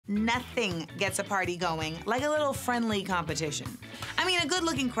nothing gets a party going like a little friendly competition. I mean, a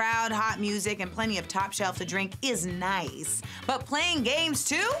good-looking crowd, hot music, and plenty of top shelf to drink is nice. But playing games,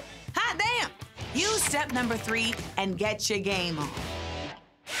 too? Hot damn! Use step number 3 and get your game on.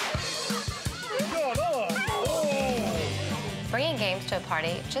 Bringing games to a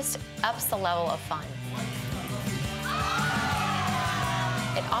party just ups the level of fun.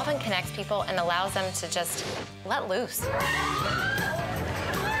 It often connects people and allows them to just let loose.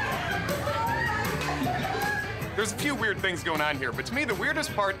 There's a few weird things going on here, but to me, the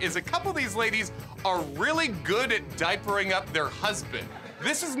weirdest part is a couple of these ladies are really good at diapering up their husband.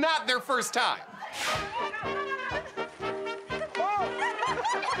 This is not their first time.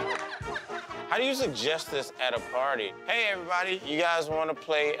 How do you suggest this at a party? Hey, everybody, you guys want to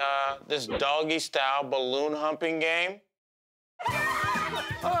play this doggy-style balloon humping game?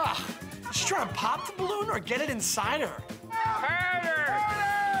 She's trying to pop the balloon or get it inside her.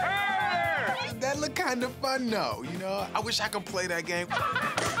 That looked kind of fun, though, you know? I wish I could play that game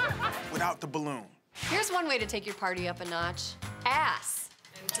without the balloon. Here's one way to take your party up a notch. Ass.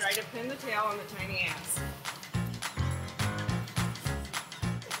 And try to pin the tail on the tiny ass.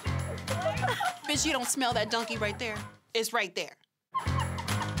 Bitch, you don't smell that donkey right there. It's right there.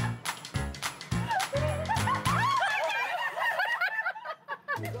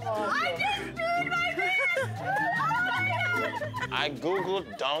 I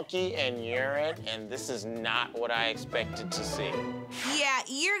Googled donkey and urine, and this is not what I expected to see. Yeah,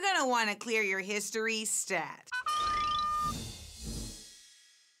 you're gonna want to clear your history stat.